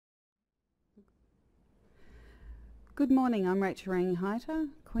Good morning, I'm Rachael Rangihaeata,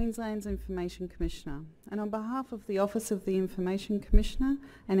 Queensland's Information Commissioner, and on behalf of the Office of the Information Commissioner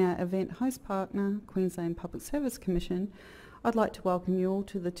and our event host partner, Queensland Public Service Commission, I'd like to welcome you all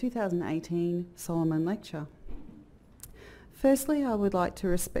to the 2018 Solomon Lecture. Firstly, I would like to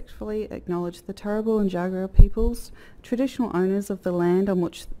respectfully acknowledge the Turrbal and Jagera peoples, traditional owners of the land on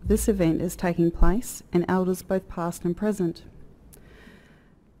which this event is taking place, and elders both past and present.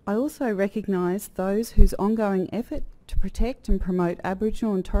 I also recognise those whose ongoing effort to protect and promote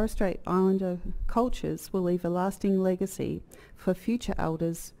Aboriginal and Torres Strait Islander cultures will leave a lasting legacy for future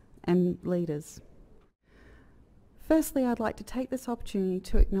elders and leaders. Firstly, I'd like to take this opportunity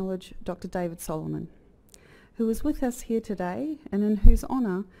to acknowledge Dr. David Solomon, who is with us here today and in whose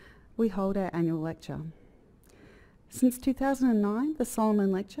honour we hold our annual lecture. Since 2009, the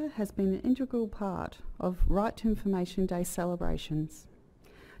Solomon Lecture has been an integral part of Right to Information Day celebrations,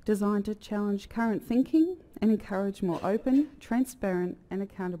 designed to challenge current thinking and encourage more open, transparent and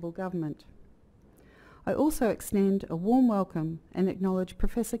accountable government. I also extend a warm welcome and acknowledge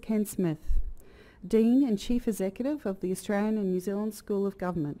Professor Ken Smith, Dean and Chief Executive of the Australian and New Zealand School of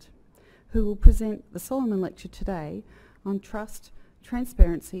Government, who will present the Solomon Lecture today on trust,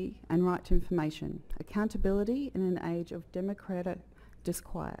 transparency and right to information, accountability in an age of democratic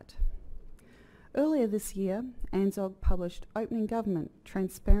disquiet. Earlier this year, ANZOG published Opening Government,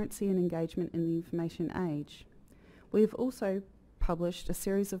 Transparency and Engagement in the Information Age. We have also published a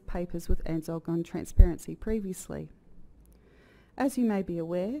series of papers with ANZOG on transparency previously. As you may be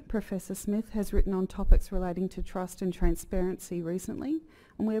aware, Professor Smith has written on topics relating to trust and transparency recently,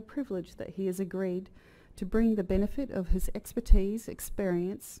 and we are privileged that he has agreed to bring the benefit of his expertise,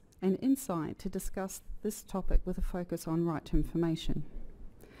 experience and insight to discuss this topic with a focus on right to information.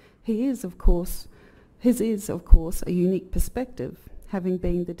 His is, of course, a unique perspective, having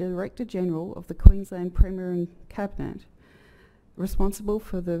been the Director General of the Queensland Premier and Cabinet, responsible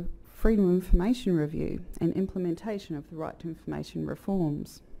for the Freedom of Information Review and implementation of the Right to Information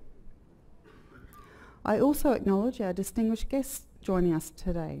reforms. I also acknowledge our distinguished guests joining us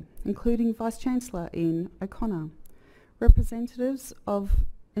today, including Vice-Chancellor Ian O'Connor, representatives of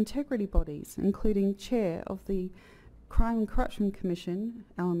integrity bodies, including Chair of the Crime and Corruption Commission,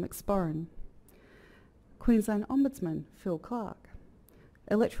 Alan McSporran, Queensland Ombudsman, Phil Clark,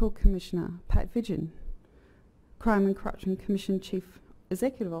 Electoral Commissioner, Pat Vidgen, Crime and Corruption Commission Chief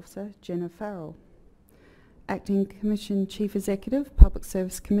Executive Officer, Jenna Farrell, Acting Commission Chief Executive, Public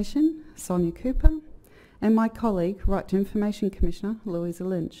Service Commission, Sonia Cooper, and my colleague, Right to Information Commissioner, Louisa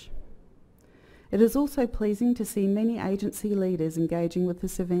Lynch. It is also pleasing to see many agency leaders engaging with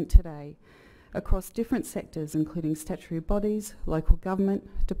this event today, across different sectors including statutory bodies, local government,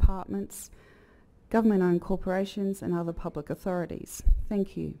 departments, government-owned corporations and other public authorities.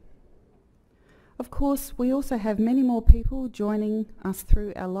 Thank you. Of course, we also have many more people joining us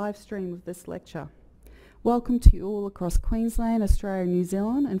through our live stream of this lecture. Welcome to you all across Queensland, Australia, New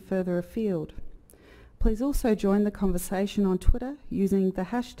Zealand and further afield. Please also join the conversation on Twitter using the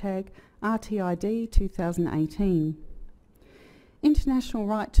hashtag RTID2018. International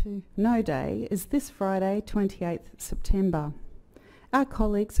Right to Know Day is this Friday, 28th September. Our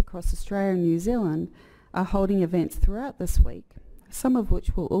colleagues across Australia and New Zealand are holding events throughout this week, some of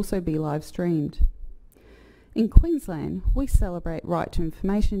which will also be live streamed. In Queensland, we celebrate Right to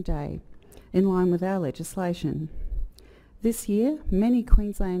Information Day in line with our legislation. This year, many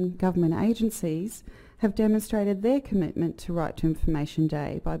Queensland government agencies have demonstrated their commitment to Right to Information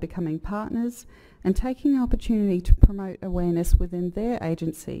Day by becoming partners and taking the opportunity to promote awareness within their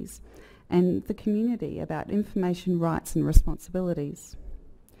agencies and the community about information rights and responsibilities.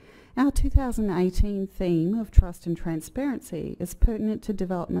 Our 2018 theme of trust and transparency is pertinent to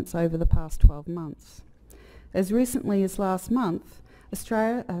developments over the past 12 months. As recently as last month,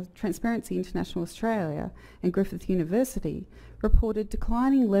 Transparency International Australia and Griffith University reported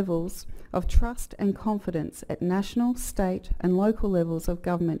declining levels of trust and confidence at national, state and local levels of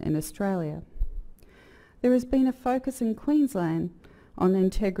government in Australia. There has been a focus in Queensland on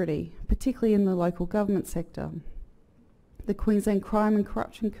integrity, particularly in the local government sector. The Queensland Crime and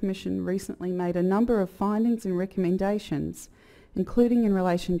Corruption Commission recently made a number of findings and recommendations, including in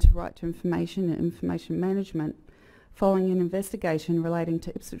relation to right to information and information management, following an investigation relating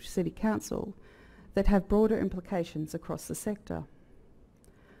to Ipswich City Council that have broader implications across the sector.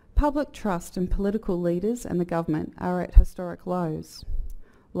 Public trust in political leaders and the government are at historic lows.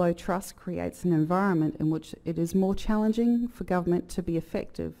 Low trust creates an environment in which it is more challenging for government to be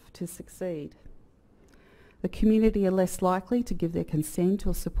effective to succeed. The community are less likely to give their consent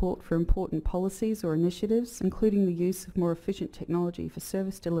or support for important policies or initiatives, including the use of more efficient technology for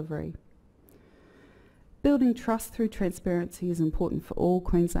service delivery. Building trust through transparency is important for all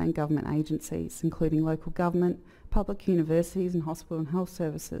Queensland government agencies, including local government, public universities and hospital and health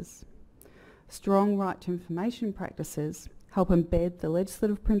services. Strong right to information practices help embed the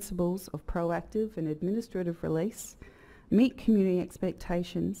legislative principles of proactive and administrative release, meet community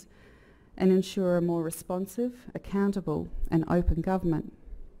expectations, and ensure a more responsive, accountable and open government.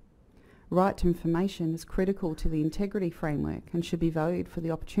 Right to information is critical to the integrity framework and should be valued for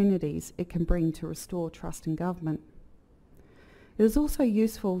the opportunities it can bring to restore trust in government. It is also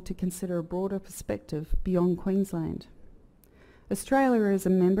useful to consider a broader perspective beyond Queensland. Australia is a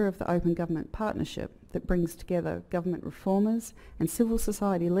member of the Open Government Partnership that brings together government reformers and civil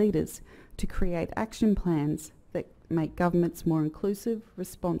society leaders to create action plans that make governments more inclusive,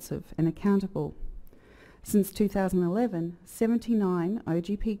 responsive and accountable. Since 2011, 79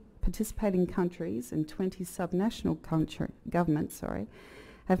 OGP participating countries and 20 subnational governments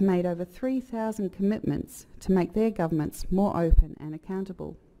have made over 3,000 commitments to make their governments more open and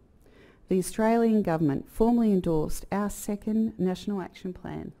accountable. The Australian government formally endorsed our second National Action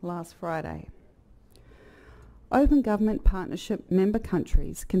Plan last Friday. Open Government Partnership member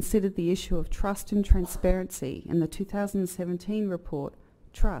countries considered the issue of trust and transparency in the 2017 report,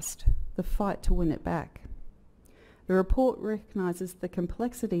 Trust, the Fight to Win It Back. The report recognises the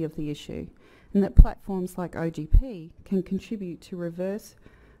complexity of the issue and that platforms like OGP can contribute to reverse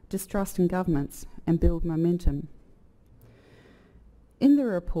distrust in governments and build momentum. In the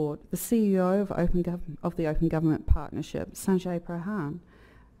report, the CEO of the Open Government Partnership, Sanjay Pradhan,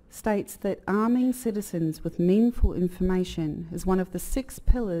 states that arming citizens with meaningful information is one of the 6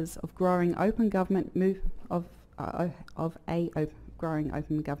 pillars of growing open government growing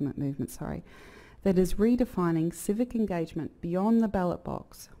open government movement, that is redefining civic engagement beyond the ballot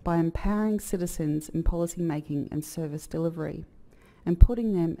box by empowering citizens in policy making and service delivery and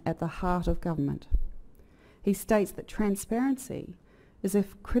putting them at the heart of government. He states that transparency is a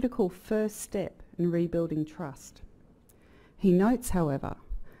critical first step in rebuilding trust. He notes, however,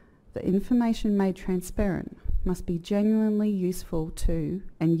 that information made transparent must be genuinely useful to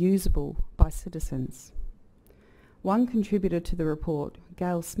and usable by citizens. One contributor to the report,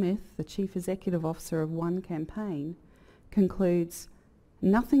 Gail Smith, the Chief Executive Officer of One Campaign, concludes,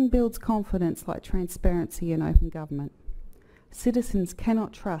 "Nothing builds confidence like transparency in open government. Citizens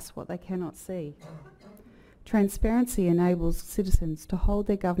cannot trust what they cannot see. Transparency enables citizens to hold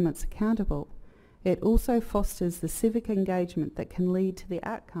their governments accountable. It also fosters the civic engagement that can lead to the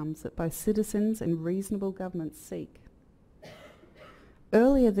outcomes that both citizens and reasonable governments seek."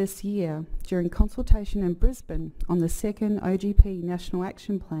 Earlier this year, during consultation in Brisbane on the second OGP National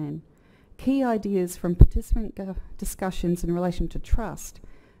Action Plan, key ideas from participant discussions in relation to trust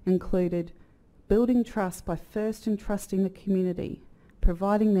included building trust by first entrusting the community,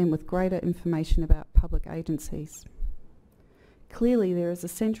 providing them with greater information about public agencies. Clearly, there is a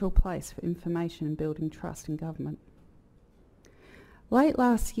central place for information in building trust in government. Late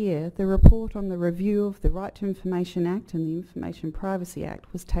last year, the report on the review of the Right to Information Act and the Information Privacy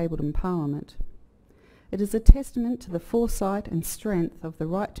Act was tabled in Parliament. It is a testament to the foresight and strength of the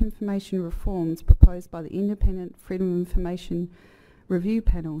right to information reforms proposed by the Independent Freedom of Information Review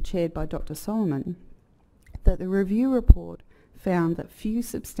Panel chaired by Dr. Solomon that the review report found that few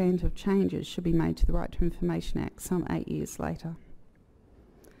substantive changes should be made to the Right to Information Act some 8 years later.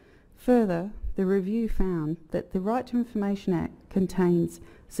 Further, the review found that the Right to Information Act contains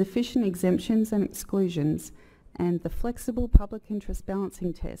sufficient exemptions and exclusions, and the flexible public interest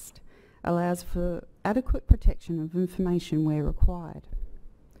balancing test allows for adequate protection of information where required.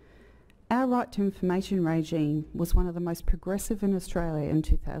 Our Right to Information regime was one of the most progressive in Australia in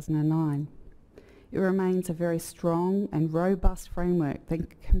 2009. It remains a very strong and robust framework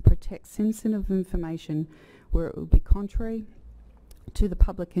that can protect sensitive information where it would be contrary to the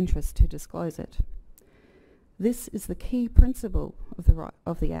public interest to disclose it. This is the key principle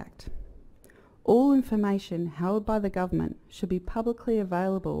of the Act. All information held by the government should be publicly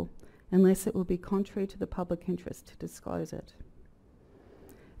available unless it will be contrary to the public interest to disclose it.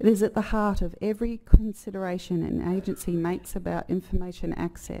 It is at the heart of every consideration an agency makes about information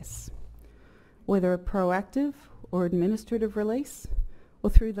access, whether a proactive or administrative release, or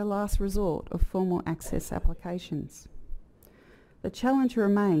through the last resort of formal access applications. The challenge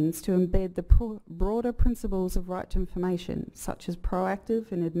remains to embed the broader principles of right to information, such as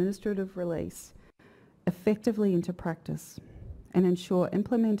proactive and administrative release, effectively into practice, and ensure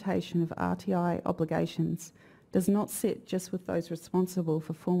implementation of RTI obligations does not sit just with those responsible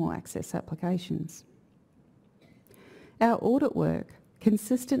for formal access applications. Our audit work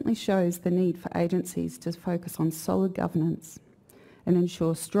consistently shows the need for agencies to focus on solid governance and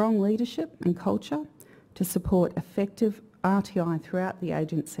ensure strong leadership and culture to support effective RTI throughout the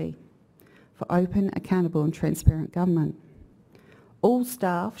agency for open, accountable and transparent government. All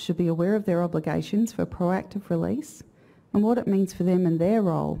staff should be aware of their obligations for proactive release and what it means for them in their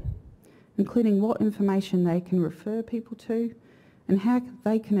role, including what information they can refer people to and how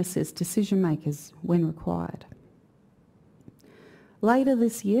they can assist decision makers when required. Later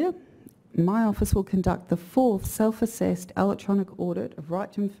this year, my office will conduct the 4th self-assessed electronic audit of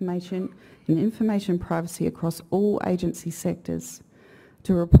right to information and information privacy across all agency sectors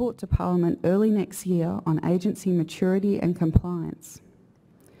to report to Parliament early next year on agency maturity and compliance.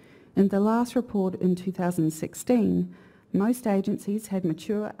 In the last report in 2016, most agencies had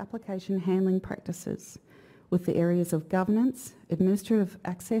mature application handling practices with the areas of governance, administrative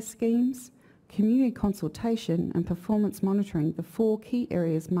access schemes, community consultation and performance monitoring the 4 key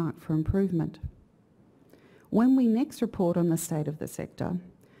areas marked for improvement. When we next report on the state of the sector,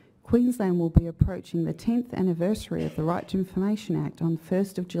 Queensland will be approaching the 10th anniversary of the Right to Information Act on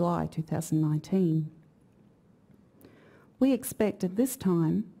 1st of July 2019. We expect at this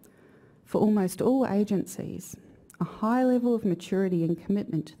time, for almost all agencies, a high level of maturity and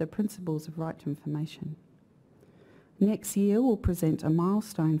commitment to the principles of right to information. Next year we'll present a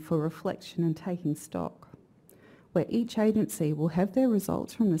milestone for reflection and taking stock, where each agency will have their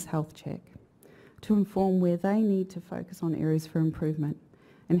results from this health check to inform where they need to focus on areas for improvement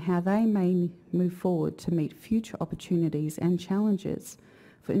and how they may move forward to meet future opportunities and challenges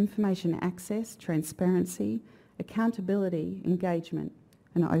for information access, transparency, accountability, engagement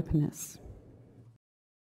and openness.